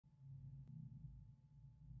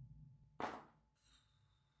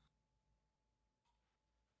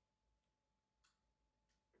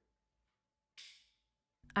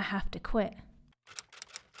I have to quit.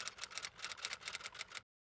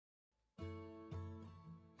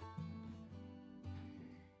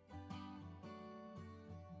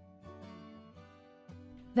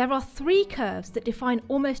 There are 3 curves that define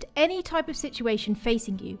almost any type of situation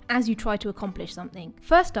facing you as you try to accomplish something.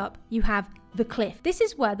 First up, you have the cliff. This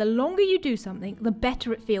is where the longer you do something, the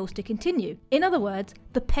better it feels to continue. In other words,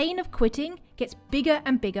 the pain of quitting gets bigger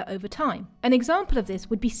and bigger over time. An example of this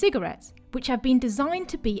would be cigarettes, which have been designed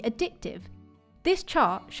to be addictive. This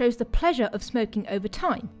chart shows the pleasure of smoking over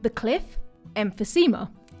time. The cliff, emphysema.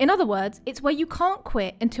 In other words, it's where you can't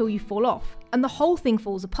quit until you fall off, and the whole thing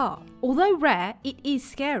falls apart. Although rare, it is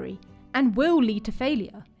scary, and will lead to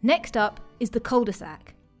failure. Next up is the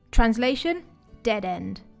cul-de-sac. Translation, dead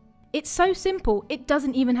end. It's so simple, it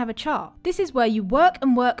doesn't even have a chart. This is where you work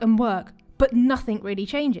and work and work, but nothing really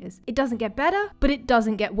changes. It doesn't get better, but it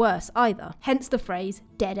doesn't get worse either. Hence the phrase,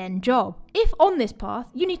 dead end job. If on this path,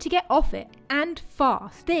 you need to get off it, and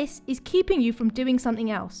fast. This is keeping you from doing something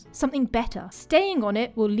else, something better. Staying on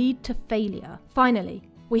it will lead to failure. Finally,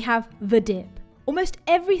 we have the dip. Almost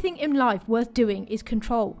everything in life worth doing is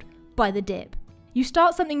controlled by the dip. You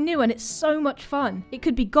start something new and it's so much fun. It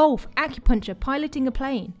could be golf, acupuncture, piloting a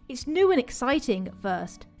plane. It's new and exciting at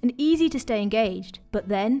first, and easy to stay engaged, but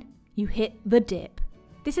then you hit the dip.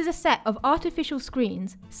 This is a set of artificial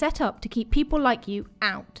screens set up to keep people like you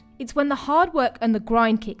out. It's when the hard work and the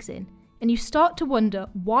grind kicks in, and you start to wonder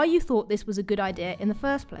why you thought this was a good idea in the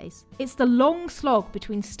first place. It's the long slog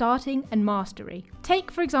between starting and mastery.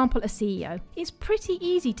 Take, for example, a CEO. It's pretty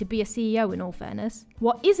easy to be a CEO in all fairness.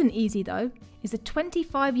 What isn't easy though, is a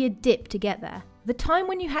 25-year dip to get there. The time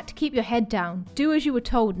when you had to keep your head down, do as you were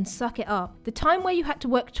told and suck it up. The time where you had to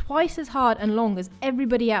work twice as hard and long as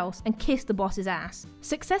everybody else and kiss the boss's ass.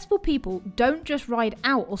 Successful people don't just ride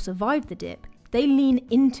out or survive the dip. They lean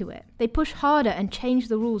into it. They push harder and change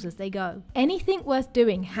the rules as they go. Anything worth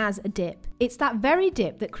doing has a dip. It's that very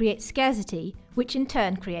dip that creates scarcity, which in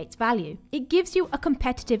turn creates value. It gives you a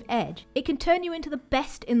competitive edge. It can turn you into the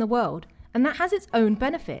best in the world, and that has its own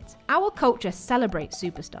benefits. Our culture celebrates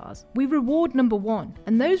superstars. We reward number 1,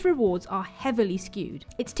 and those rewards are heavily skewed.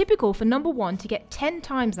 It's typical for number 1 to get 10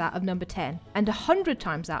 times that of number 10, and 100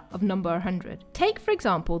 times that of number 100. Take, for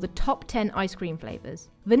example, the top 10 ice cream flavors.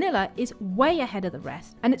 Vanilla is way ahead of the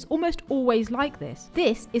rest, and it's almost always like this.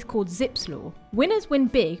 This is called Zipf's law. Winners win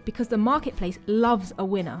big because the marketplace loves a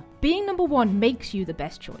winner. Being number 1 makes you the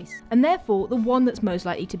best choice, and therefore the one that's most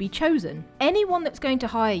likely to be chosen. Anyone that's going to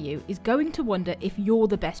hire you is going to wonder if you're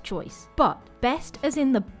the best choice. But best as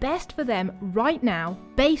in the best for them right now,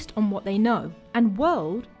 based on what they know. And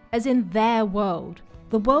world as in their world.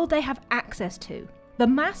 The world they have access to. The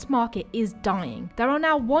mass market is dying. There are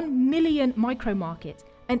now 1 million micro markets,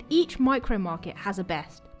 and each micro market has a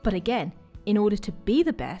best. But again, in order to be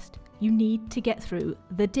the best, you need to get through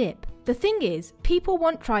the dip. The thing is, people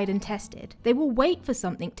want tried and tested. They will wait for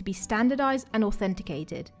something to be standardized and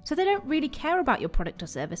authenticated, so they don't really care about your product or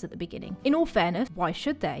service at the beginning. In all fairness, why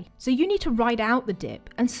should they? So you need to ride out the dip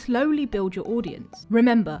and slowly build your audience.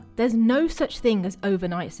 Remember, there's no such thing as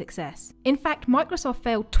overnight success. In fact, Microsoft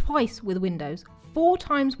failed twice with Windows, 4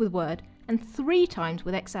 times with Word, and 3 times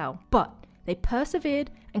with Excel. But they persevered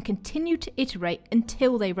and continued to iterate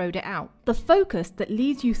until they rode it out. The focus that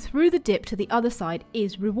leads you through the dip to the other side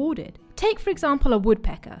is rewarded. Take, for example, a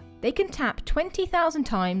woodpecker. They can tap 20,000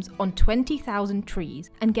 times on 20,000 trees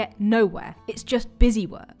and get nowhere. It's just busy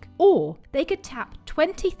work. Or they could tap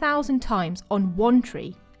 20,000 times on 1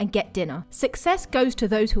 tree and get dinner. Success goes to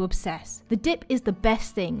those who obsess. The dip is the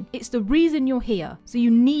best thing. It's the reason you're here, so you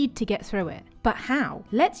need to get through it. But how?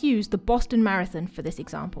 Let's use the Boston Marathon for this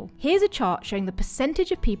example. Here's a chart showing the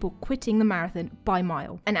percentage of people quitting the marathon by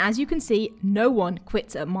mile. And as you can see, no one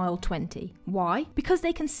quits at mile 20. Why? Because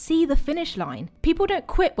they can see the finish line. People don't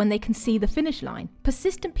quit when they can see the finish line.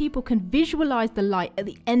 Persistent people can visualize the light at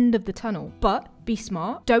the end of the tunnel. But be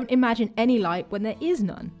smart, don't imagine any light when there is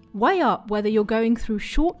none. Weigh up whether you're going through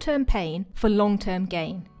short-term pain for long-term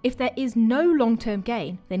gain. If there is no long-term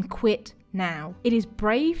gain, then quit now. It is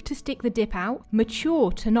brave to stick the dip out,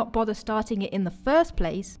 mature to not bother starting it in the first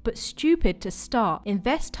place, but stupid to start,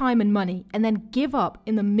 invest time and money, and then give up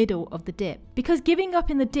in the middle of the dip. Because giving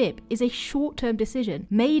up in the dip is a short-term decision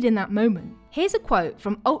made in that moment. Here's a quote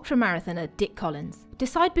from ultramarathoner Dick Collins.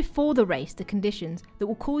 Decide before the race the conditions that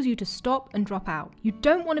will cause you to stop and drop out. You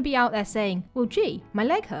don't want to be out there saying, well gee, my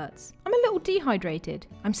leg hurts, I'm a little dehydrated,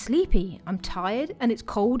 I'm sleepy, I'm tired, and it's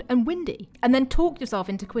cold and windy, and then talk yourself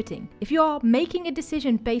into quitting. If you are making a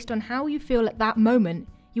decision based on how you feel at that moment,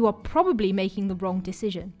 you are probably making the wrong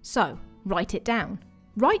decision. So, write it down.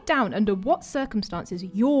 Write down under what circumstances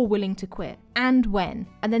you're willing to quit and when,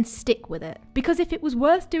 and then stick with it. Because if it was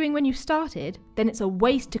worth doing when you started, then it's a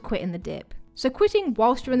waste to quit in the dip. So quitting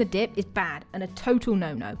whilst you're in the dip is bad and a total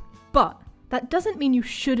no-no. But that doesn't mean you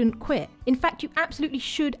shouldn't quit. In fact, you absolutely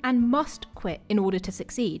should and must quit in order to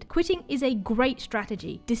succeed. Quitting is a great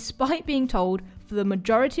strategy, despite being told for the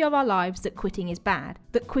majority of our lives that quitting is bad,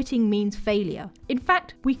 that quitting means failure. In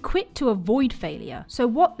fact, we quit to avoid failure. So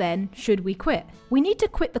what then should we quit? We need to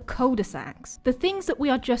quit the cul-de-sacs, the things that we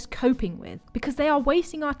are just coping with, because they are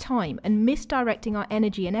wasting our time and misdirecting our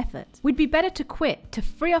energy and efforts. We'd be better to quit, to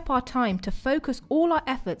free up our time, to focus all our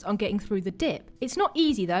efforts on getting through the dip. It's not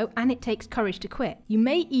easy though, and it takes courage to quit. You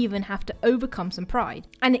may even have to overcome some pride,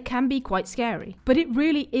 and it can be quite scary, but it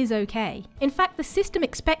really is okay. In fact, the system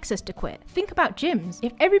expects us to quit. Think about gyms.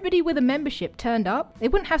 If everybody with a membership turned up, they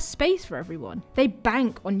wouldn't have space for everyone. They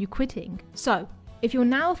bank on you quitting. So, if you're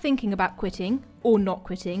now thinking about quitting or not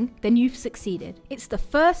quitting, then you've succeeded. It's the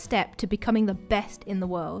first step to becoming the best in the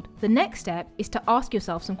world. The next step is to ask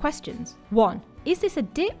yourself some questions. 1. Is this a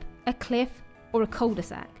dip, a cliff, or a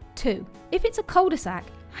cul-de-sac? 2. If it's a cul-de-sac,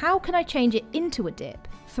 how can I change it into a dip?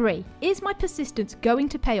 3. Is my persistence going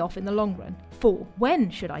to pay off in the long run? 4. When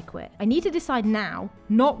should I quit? I need to decide now,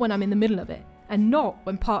 not when I'm in the middle of it, and not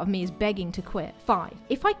when part of me is begging to quit. 5.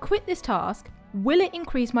 If I quit this task, will it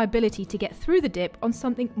increase my ability to get through the dip on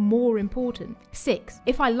something more important? 6.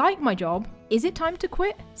 If I like my job, is it time to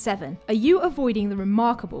quit? 7. Are you avoiding the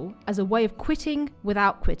remarkable as a way of quitting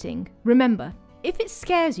without quitting? Remember, if it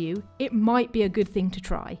scares you, it might be a good thing to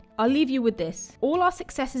try. I'll leave you with this. All our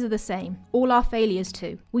successes are the same. All our failures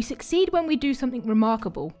too. We succeed when we do something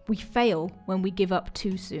remarkable. We fail when we give up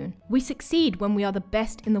too soon. We succeed when we are the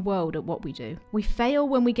best in the world at what we do. We fail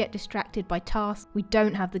when we get distracted by tasks we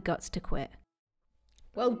don't have the guts to quit.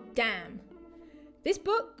 Well, damn. This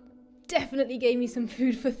book definitely gave me some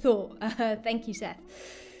food for thought. Thank you, Seth.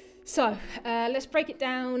 So, let's break it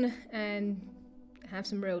down and have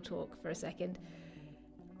some real talk for a second.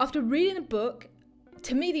 After reading the book,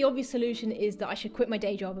 to me the obvious solution is that I should quit my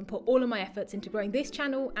day job and put all of my efforts into growing this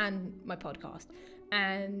channel and my podcast.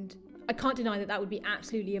 And I can't deny that that would be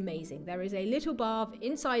absolutely amazing. There is a little barb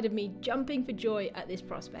inside of me jumping for joy at this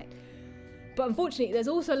prospect. But unfortunately, there's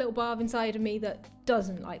also a little barb inside of me that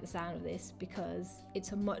doesn't like the sound of this because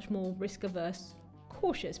it's a much more risk-averse,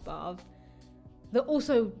 cautious barb that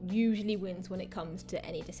also usually wins when it comes to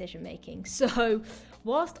any decision making. So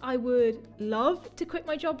whilst I would love to quit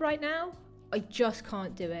my job right now, I just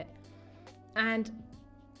can't do it. And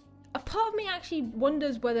a part of me actually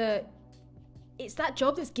wonders whether it's that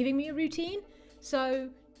job that's giving me a routine. So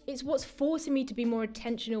it's what's forcing me to be more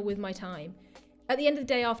intentional with my time. At the end of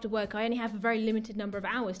the day after work, I only have a very limited number of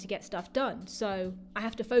hours to get stuff done. So I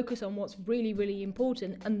have to focus on what's really, really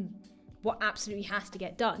important and what absolutely has to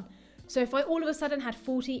get done. So if I all of a sudden had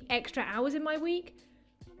 40 extra hours in my week,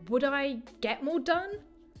 would I get more done?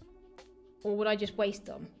 Or would I just waste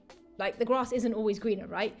them? Like, the grass isn't always greener,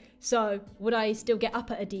 right? So would I still get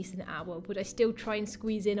up at a decent hour? Would I still try and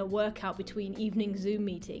squeeze in a workout between evening Zoom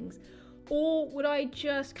meetings? Or would I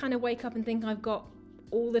just kind of wake up and think I've got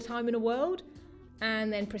all the time in the world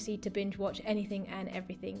and then proceed to binge watch anything and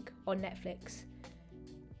everything on Netflix?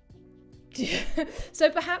 So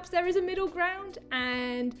perhaps there is a middle ground,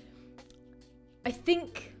 and I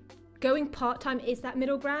think going part-time is that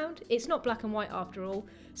middle ground. It's not black and white after all.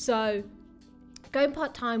 So going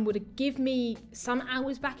part-time would give me some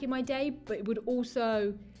hours back in my day, but it would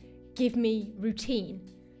also give me routine.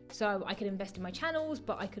 So I could invest in my channels,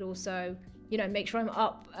 but I could also, make sure I'm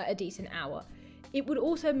up at a decent hour. It would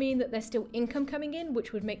also mean that there's still income coming in,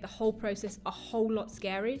 which would make the whole process a whole lot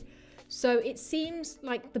scary. So it seems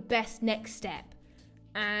like the best next step,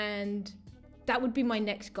 and that would be my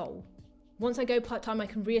next goal. Once I go part-time, I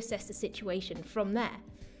can reassess the situation from there.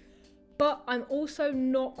 But I'm also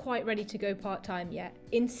not quite ready to go part-time yet.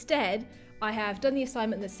 Instead, I have done the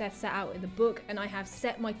assignment that Seth set out in the book, and I have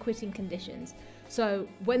set my quitting conditions. So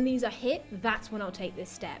when these are hit, that's when I'll take this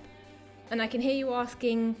step. And I can hear you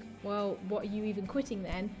asking, well, what are you even quitting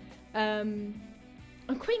then?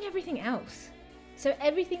 I'm quitting everything else. So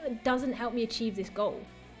everything that doesn't help me achieve this goal.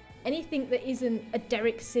 Anything that isn't a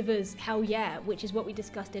Derek Sivers hell yeah, which is what we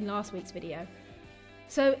discussed in last week's video.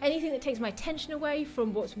 So anything that takes my attention away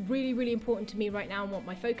from what's really, really important to me right now and what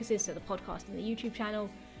my focus is, so the podcast and the YouTube channel.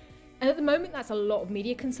 And at the moment, that's a lot of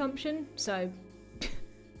media consumption, so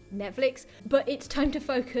Netflix. But it's time to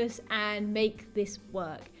focus and make this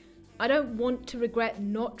work. I don't want to regret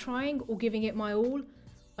not trying or giving it my all.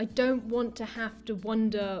 I don't want to have to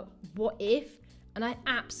wonder what if. And I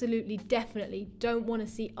absolutely, definitely don't want to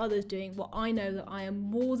see others doing what I know that I am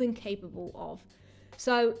more than capable of.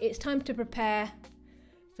 So it's time to prepare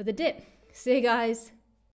for the dip. See you guys.